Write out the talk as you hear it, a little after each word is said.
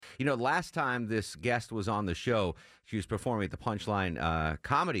Last time this guest was on the show, she was performing at the Punchline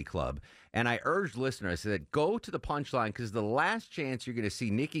Comedy Club, and I urged listeners, I said, go to the Punchline because the last chance you're going to see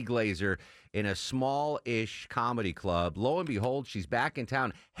Nikki Glaser in a small-ish comedy club. Lo and behold, she's back in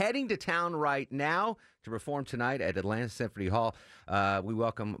town, heading to town right now to perform tonight at Atlanta Symphony Hall. We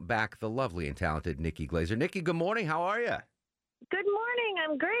welcome back the lovely and talented Nikki Glaser. Nikki, good morning. How are you? Good morning.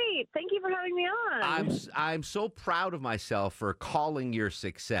 I'm great. Thank you for having me on. I'm so proud of myself for calling your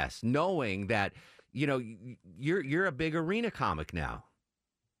success, knowing that you're a big arena comic now.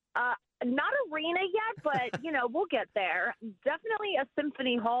 Not arena yet, but we'll get there. Definitely a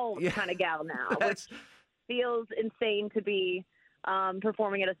symphony hall kind of gal now, which feels insane to be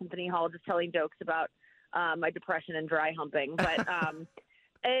performing at a symphony hall, just telling jokes about my depression and dry humping. But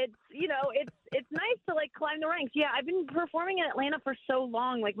it's nice to climb the ranks. Yeah, I've been performing in Atlanta for so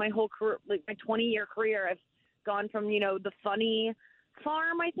long, my whole career, my 20-year career. I've gone from the Funny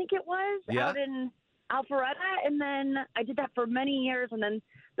Farm, I think it was, out in Alpharetta, and then I did that for many years, and then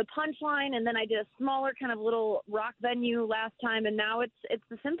the Punchline, and then I did a smaller kind of little rock venue last time, and now it's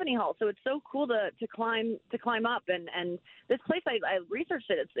the Symphony Hall. So it's so cool to climb up, and this place I researched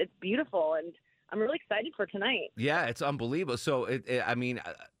it. It's beautiful, and I'm really excited for tonight. Yeah, it's unbelievable. So,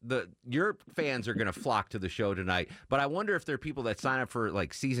 your fans are going to flock to the show tonight, but I wonder if there are people that sign up for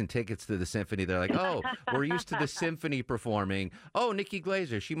season tickets to the symphony. They're like, oh, we're used to the symphony performing. Oh, Nikki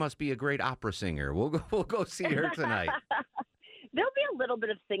Glaser, she must be a great opera singer. We'll go see her tonight. There'll be a little bit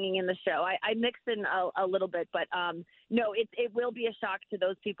of singing in the show. I mixed in a little bit, but no, it will be a shock to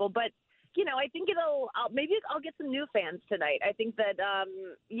those people. But I think maybe I'll get some new fans tonight. I think that I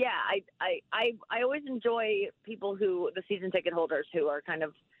always enjoy people the season ticket holders who are kind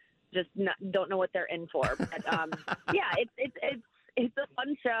of just don't know what they're in for. But it's a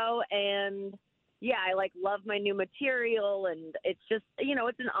fun show, and I love my new material, and it's just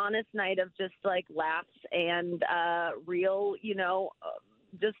it's an honest night of just laughs and real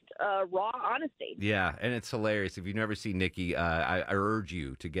just raw honesty. Yeah, and it's hilarious. If you've never seen Nikki, I urge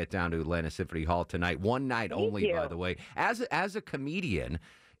you to get down to Atlanta Symphony Hall tonight. One night only, by the way. As a comedian,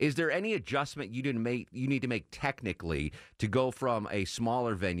 is there any adjustment you need to make technically to go from a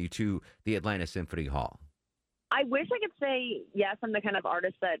smaller venue to the Atlanta Symphony Hall? I wish I could say, yes, I'm the kind of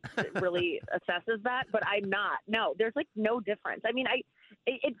artist that really assesses that, but I'm not. No, there's no difference. I mean, I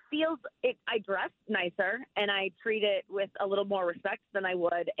dress nicer and I treat it with a little more respect than I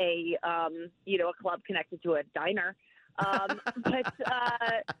would a club connected to a diner. But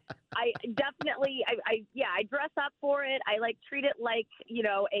I definitely, I dress up for it. I treat it like,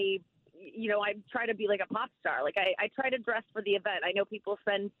 I try to be like a pop star. I try to dress for the event. I know people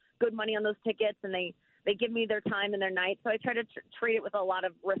spend good money on those tickets and they give me their time and their night. So I try to treat it with a lot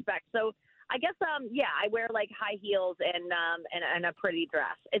of respect. So I guess, I wear high heels and a pretty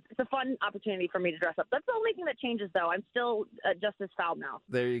dress. It's a fun opportunity for me to dress up. That's the only thing that changes, though. I'm still just as foul-mouthed.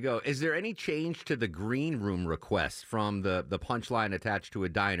 There you go. Is there any change to the green room request from the Punchline attached to a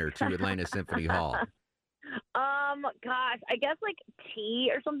diner to Atlanta Symphony Hall? Gosh, I guess tea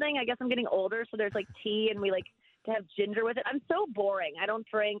or something. I guess I'm getting older, so there's tea and we to have ginger with it. I'm so boring. I don't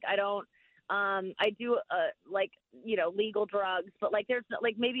drink. I don't. I do legal drugs, but there's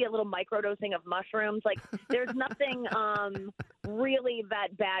maybe a little microdosing of mushrooms. There's nothing really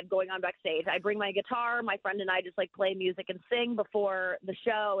that bad going on backstage. I bring my guitar. My friend and I just play music and sing before the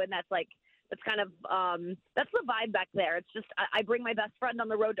show, and that's kind of that's the vibe back there. It's just I bring my best friend on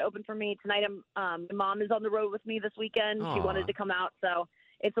the road to open for me tonight. My mom is on the road with me this weekend. Aww. She wanted to come out, so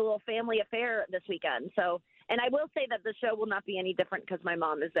it's a little family affair this weekend. So. And I will say that the show will not be any different because my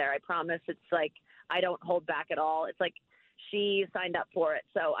mom is there. I promise. It's I don't hold back at all. It's she signed up for it,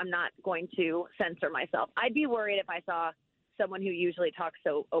 so I'm not going to censor myself. I'd be worried if I saw someone who usually talks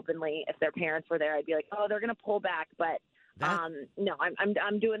so openly. If their parents were there, I'd be like, oh, they're going to pull back. But no,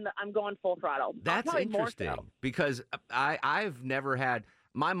 I'm going full throttle. That's interesting because I've never had.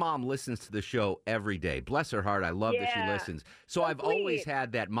 My mom listens to the show every day. Bless her heart. I love that she listens. So I've always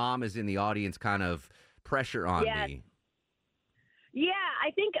had that mom is in the audience kind of pressure on me. Yeah,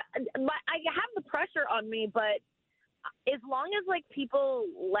 I think I have the pressure on me, but as long as people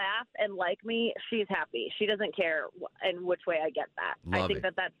laugh and like me, she's happy. She doesn't care in which way I get that. I think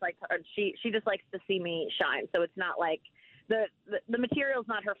that's her. She just likes to see me shine. So it's not the material's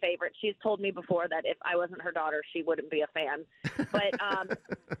not her favorite. She's told me before that if I wasn't her daughter, she wouldn't be a fan. But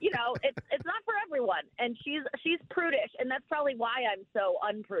it's not for everyone, and she's prudish, and that's probably why I'm so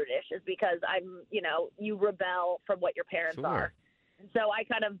unprudish, is because I'm you rebel from what your parents are, and so I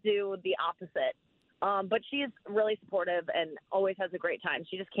kind of do the opposite. But she's really supportive and always has a great time.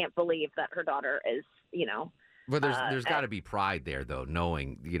 She just can't believe that her daughter is But there's got to be pride there, though,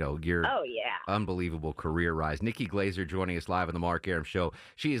 knowing, your Oh, yeah. unbelievable career rise. Nikki Glaser joining us live on the Mark Aram Show.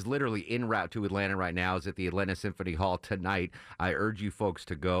 She is literally en route to Atlanta right now. Is at the Atlanta Symphony Hall tonight. I urge you folks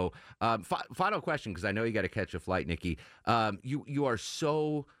to go. Final question, because I know you got to catch a flight, Nikki. You are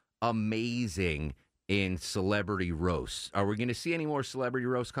so amazing in celebrity roasts. Are we going to see any more celebrity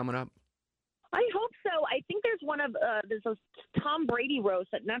roasts coming up? I hope so. I think there's there's a Tom Brady roast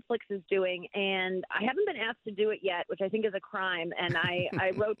that Netflix is doing, and I haven't been asked to do it yet, which I think is a crime. And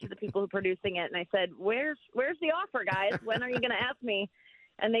I wrote to the people who are producing it, and I said, "Where's the offer, guys? When are you going to ask me?"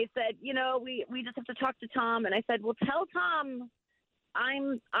 And they said, we just have to talk to Tom. And I said, well, tell Tom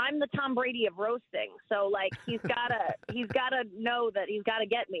I'm the Tom Brady of roasting. So like he's gotta know that he's got to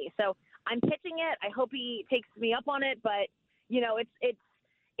get me. So I'm pitching it. I hope he takes me up on it, but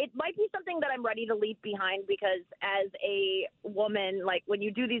it might be something that I'm ready to leap behind, because as a woman, like when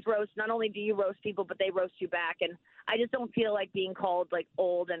you do these roasts, not only do you roast people, but they roast you back. And I just don't feel like being called like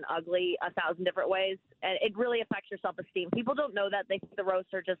old and ugly 1,000 different ways. And it really affects your self-esteem. People don't know that. They think the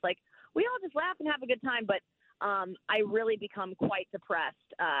roasts are just like, we all just laugh and have a good time. But I really become quite depressed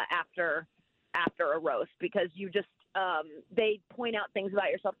after a roast, because you just they point out things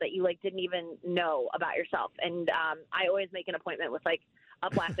about yourself that you like didn't even know about yourself. And I always make an appointment with like a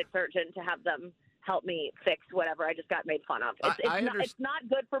plastic surgeon to have them help me fix whatever I just got made fun of. It's not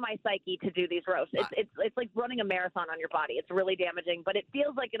good for my psyche to do these roasts. It's like running a marathon on your body. It's really damaging, but it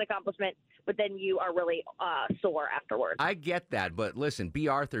feels like an accomplishment, but then you are really sore afterwards. I get that, but listen, B.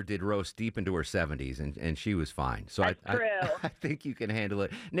 Arthur did roast deep into her 70s, and she was fine. So That's true. I think you can handle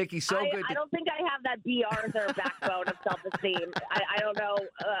it. Nikki, good. I don't think I have that B. Arthur backbone of self-esteem. I don't know.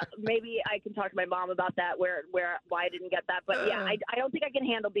 Maybe I can talk to my mom about that, why I didn't get that. But yeah, I don't think I can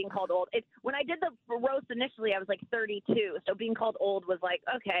handle being called old. When I did the roast initially, I was like 32, so being called old was like,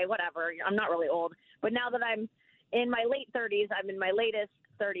 okay, whatever. I'm not really old. But now that I'm in my late 30s, I'm in my latest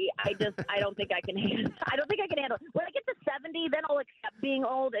 30. I don't think I can handle. I don't think I can handle. When I get to 70, then I'll accept being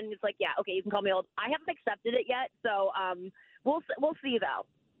old, and it's like, yeah, okay, you can call me old. I haven't accepted it yet, so we'll see though.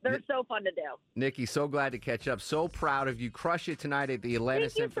 They're so fun to do. Nikki, so glad to catch up. So proud of you. Crush it tonight at the Atlanta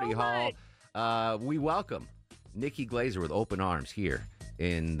Symphony Hall. We welcome Nikki Glaser with open arms here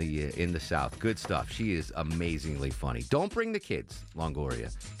in the South. Good stuff. She is amazingly funny. Don't bring the kids,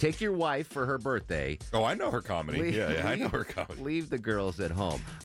 Longoria. Take your wife for her birthday. Oh, I know her comedy. I know her comedy. Leave the girls at home.